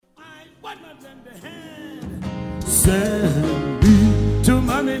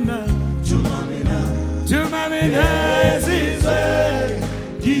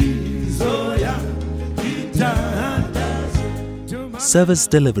Service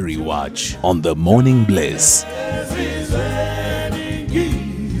Delivery Watch on the Morning Bliss.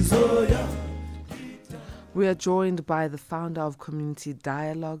 We are joined by the founder of Community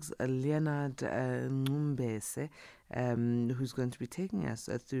Dialogues, Leonard Ncumbese, who's going to be taking us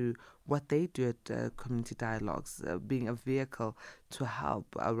through what they do at Community Dialogues, being a vehicle to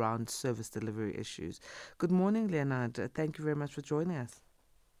help around service delivery issues. Good morning, Leonard. Thank you very much for joining us.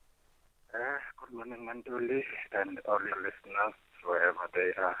 Good morning, Manduli, and all your listeners, wherever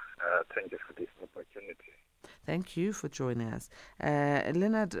they are. Thank you for this opportunity. Thank you for joining us.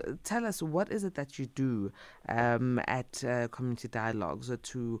 Leonard, tell us, what is it that you do at Community Dialogues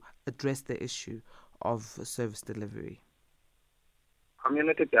to address the issue of service delivery?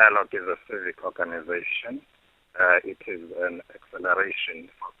 Community Dialogue is a civic organization. It is an acceleration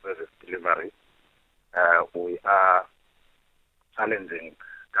for service delivery. We are challenging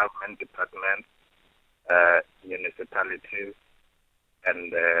government departments, municipalities,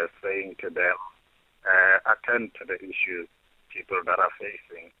 and saying to them, attend to the issues people that are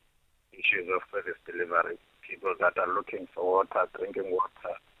facing, issues of service delivery, people that are looking for water, drinking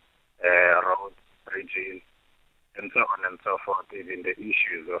water, roads, bridges, and so on and so forth, even the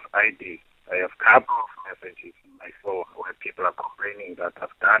issues of ID. I have a couple of messages in my phone where people are complaining that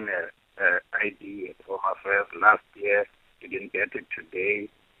I've done an ID at Home Affairs last year, didn't get it today.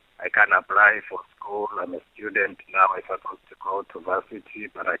 I can apply for school. I'm a student now. I'm supposed to go to varsity,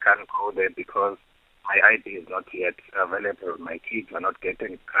 but I can't go there because my ID is not yet available. My kids are not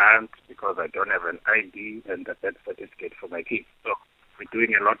getting grants because I don't have an ID and the birth certificate for my kids. So we're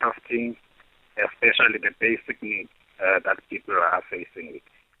doing a lot of things, especially the basic needs that people are facing with.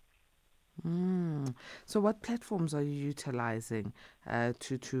 So what platforms are you utilizing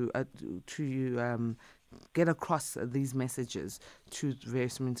to get across these messages to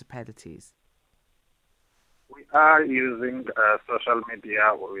various municipalities? We are using social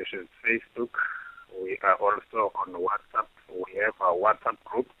media, which is Facebook. We are also on WhatsApp. We have a WhatsApp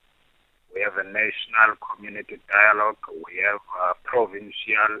group. We have a national community dialogue. We have a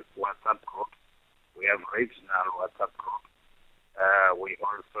provincial WhatsApp group. We have regional WhatsApp group. We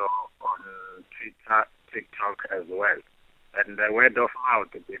also on Twitter, TikTok as well. And the word of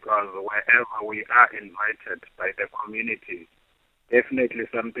mouth, because wherever we are invited by the community, definitely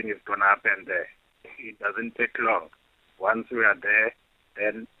something is going to happen there. It doesn't take long. Once we are there,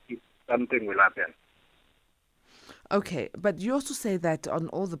 then something will happen. Okay, but you also say that on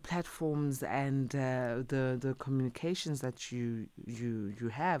all the platforms and the communications that you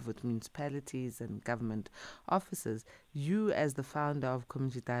have with municipalities and government officers, you as the founder of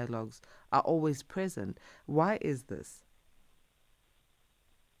Community Dialogues are always present. Why is this?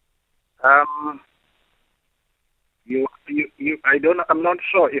 I'm not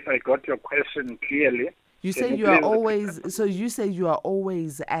sure if I got your question clearly. You say you are always, so you say you are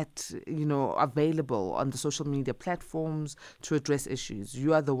always available on the social media platforms to address issues.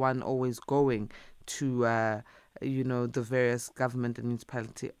 You are the one always going to, the various government and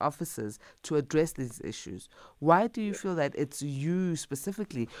municipality officers to address these issues. Why do you feel that it's you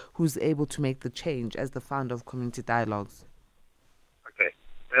specifically who's able to make the change as the founder of Community Dialogues? Okay.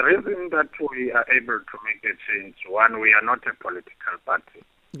 The reason that we are able to make the change, one, we are not a political party.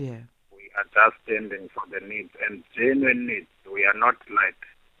 Yeah. We are just standing for the needs and genuine needs. We are not like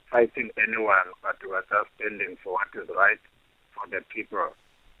fighting anyone, but we are just standing for what is right for the people.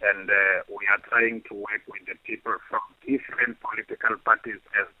 And we are trying to work with the people from different political parties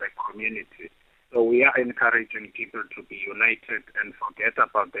as the community. So we are encouraging people to be united and forget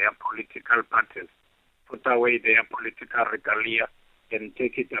about their political parties, put away their political regalia, and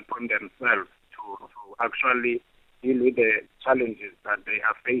take it upon themselves to actually deal with the challenges that they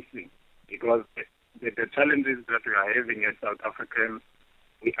are facing. Because the challenges that we are having as South Africans,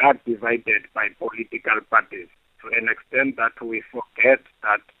 we are divided by political parties to an extent that we forget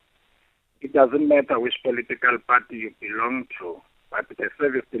that it doesn't matter which political party you belong to, but the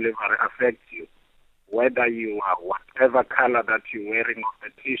service delivery affects you. Whether you are whatever color that you're wearing on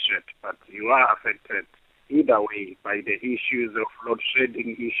the T-shirt, but you are affected either way by the issues of load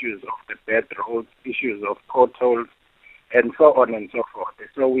shedding, issues of the bad roads, issues of potholes, and so on and so forth.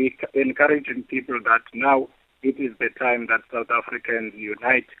 So we encouraging people that now it is the time that South Africans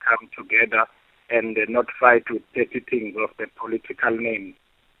unite, come together, and not fight with petty things of the political names.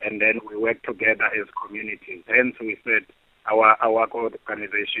 And then we work together as communities. Hence we said our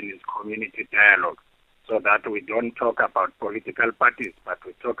organization is Community Dialogue. so that we don't talk about political parties, but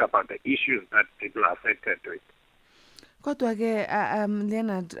we talk about the issues that people are affected with. Kodwa-ke,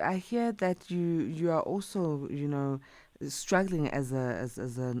 Leonard, I hear that you are also, struggling as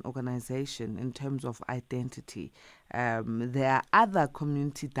an organization in terms of identity. There are other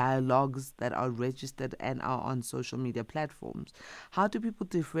community dialogues that are registered and are on social media platforms. How do people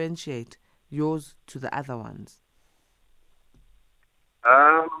differentiate yours to the other ones?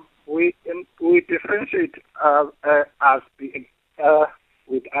 We differentiate as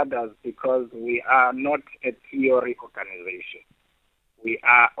with others because we are not a theory organization. We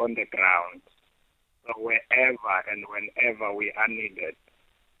are on the ground. So wherever and whenever we are needed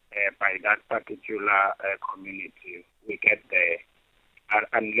by that particular community, we get there.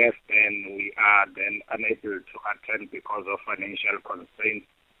 Unless then we are then unable to attend because of financial constraints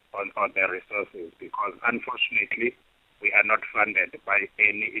on the resources, because unfortunately we are not funded by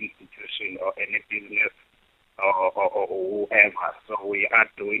any institution or any business or whoever. So we are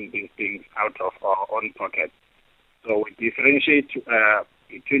doing these things out of our own pockets. So we differentiate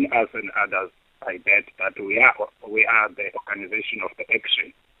between us and others by that we are the organization of the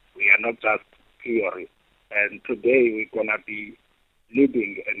action. We are not just theory. And today we're gonna be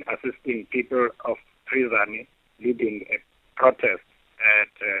leading and assisting people of prison, leading a protest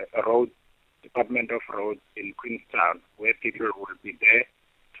at Department of Roads in Queenstown, where people will be there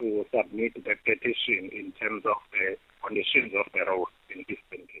to submit the petition in terms of the conditions of the road in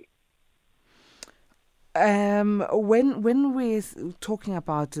Eastern Cape. When we're talking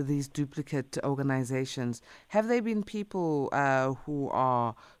about these duplicate organizations, have there been people who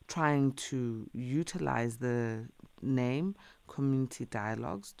are trying to utilize the name Community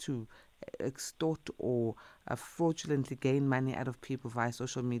Dialogues to extort or fraudulently gain money out of people via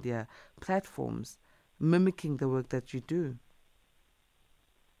social media platforms, mimicking the work that you do?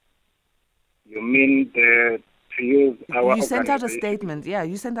 You mean to use our You sent out a organization? statement. Yeah,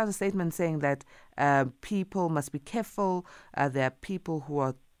 you sent out a statement saying that people must be careful. There are people who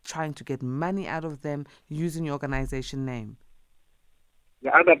are trying to get money out of them using your organization name. The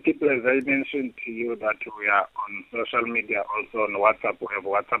other people, as I mentioned to you, that we are on social media, also on WhatsApp, we have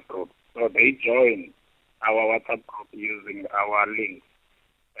WhatsApp groups. So they join our WhatsApp group using our links.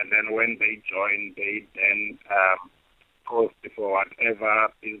 And then when they join, they then post for whatever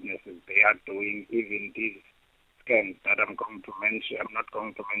businesses they are doing, even these scams that I'm not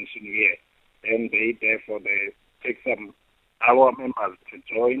going to mention here. Then they take our members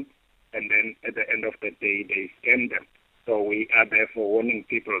to join, and then at the end of the day, they scam them. So we are therefore warning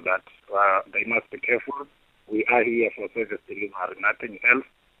people that they must be careful. We are here for service delivery, nothing else.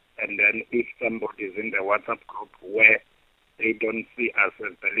 And then if somebody is in the WhatsApp group where they don't see us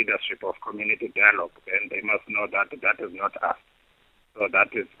as the leadership of community dialogue, then they must know that that is not us. So that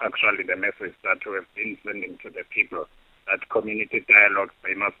is actually the message that we have been sending to the people, that community dialogue,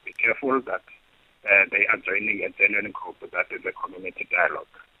 they must be careful that they are joining a genuine group that is a community dialogue.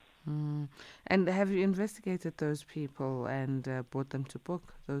 And have you investigated those people and brought them to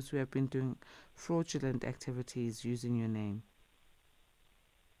book, those who have been doing fraudulent activities using your name?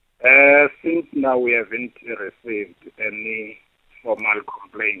 Since now we haven't received any formal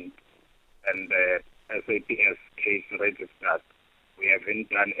complaint and SAPS case registered, we haven't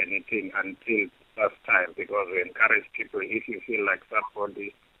done anything until first time, because we encourage people, if you feel like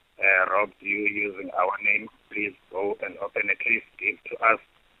somebody robbed you using our name, please go and open a case, give to us,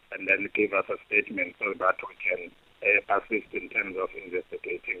 and then give us a statement so that we can assist in terms of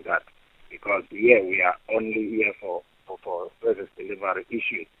investigating that. Because here we are only here for service delivery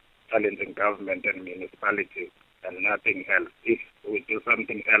issues, challenging government and municipalities, and nothing else. If we do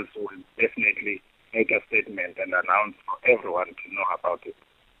something else, we'll definitely make a statement and announce for everyone to know about it.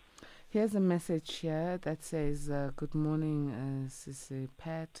 Here's a message here that says, good morning, Sisi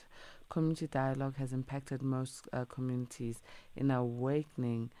Pat. Community dialogue has impacted most communities in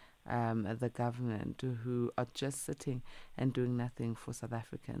awakening the government, who are just sitting and doing nothing for South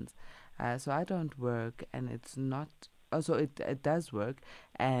Africans. So I don't work, and it's not... Also, it does work,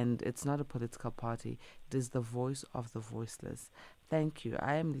 and it's not a political party. It is the voice of the voiceless. Thank you.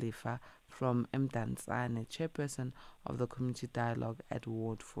 I am Lifa from Mdantsane, chairperson of the Community Dialogue at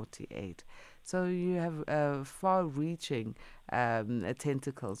Ward 48. So you have far-reaching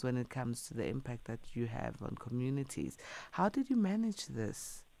tentacles when it comes to the impact that you have on communities. How did you manage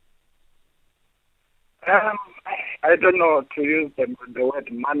this? I don't know to use the word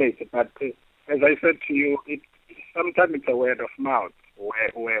manage, but as I said to you, sometimes it's a word of mouth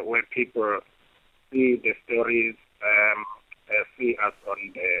where people see the stories, see us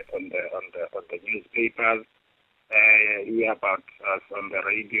on the newspapers, hear about us on the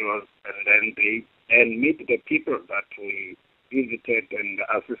radios, and then they meet the people that we visited and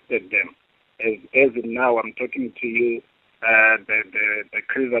assisted them. As now I'm talking to you, the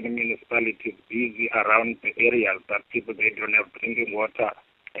Krizani municipality is busy around the areas that people they don't have drinking water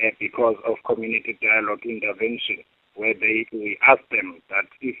because of community dialogue intervention, where we ask them that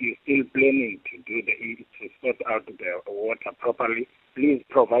if you're still planning to sort out the water properly, please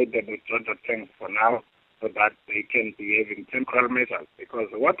provide them with water tanks for now, so that they can be having temporal measures, because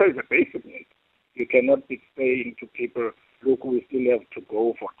water is a basic need. You cannot be saying to people, look, we still have to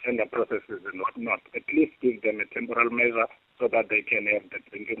go for tender processes and whatnot. At least give them a temporal measure so that they can have the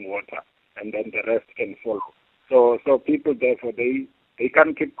drinking water, and then the rest can follow. So people, therefore, they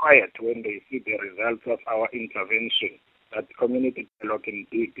can't keep quiet when they see the results of our intervention. That community dialogue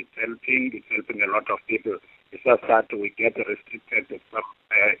indeed is helping a lot of people. It's just that we get restricted to some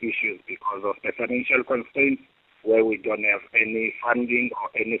issues because of the financial constraints, where we don't have any funding or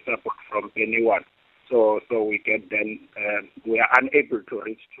any support from anyone. So we get then, we are unable to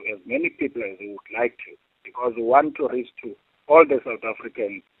reach to as many people as we would like to, because we want to reach to all the South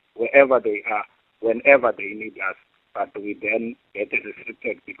Africans wherever they are, whenever they need us. But we then get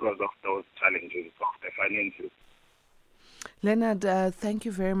restricted because of those challenges of the finances. Leonard, thank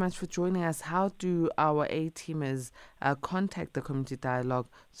you very much for joining us. How do our A-teamers contact the community dialogue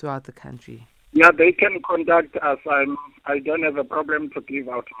throughout the country? Yeah, they can contact us. I don't have a problem to give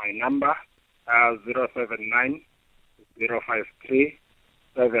out my number, 079 053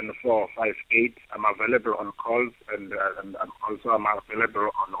 7458. I'm available on calls, and I'm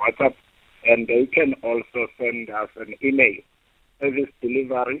available on WhatsApp. And they can also send us an email, service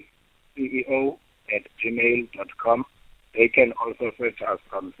delivery, ceo@gmail.com. They can also search us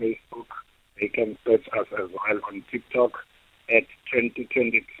on Facebook. They can search us as well on TikTok at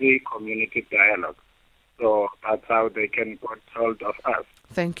 2023 Community Dialogue. So that's how they can get hold of us.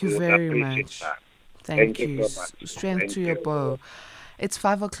 Thank you very much. Thank you so much. Strength to your bow. It's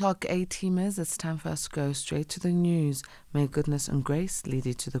 5 o'clock, A-teamers. It's time for us to go straight to the news. May goodness and grace lead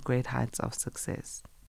you to the great heights of success.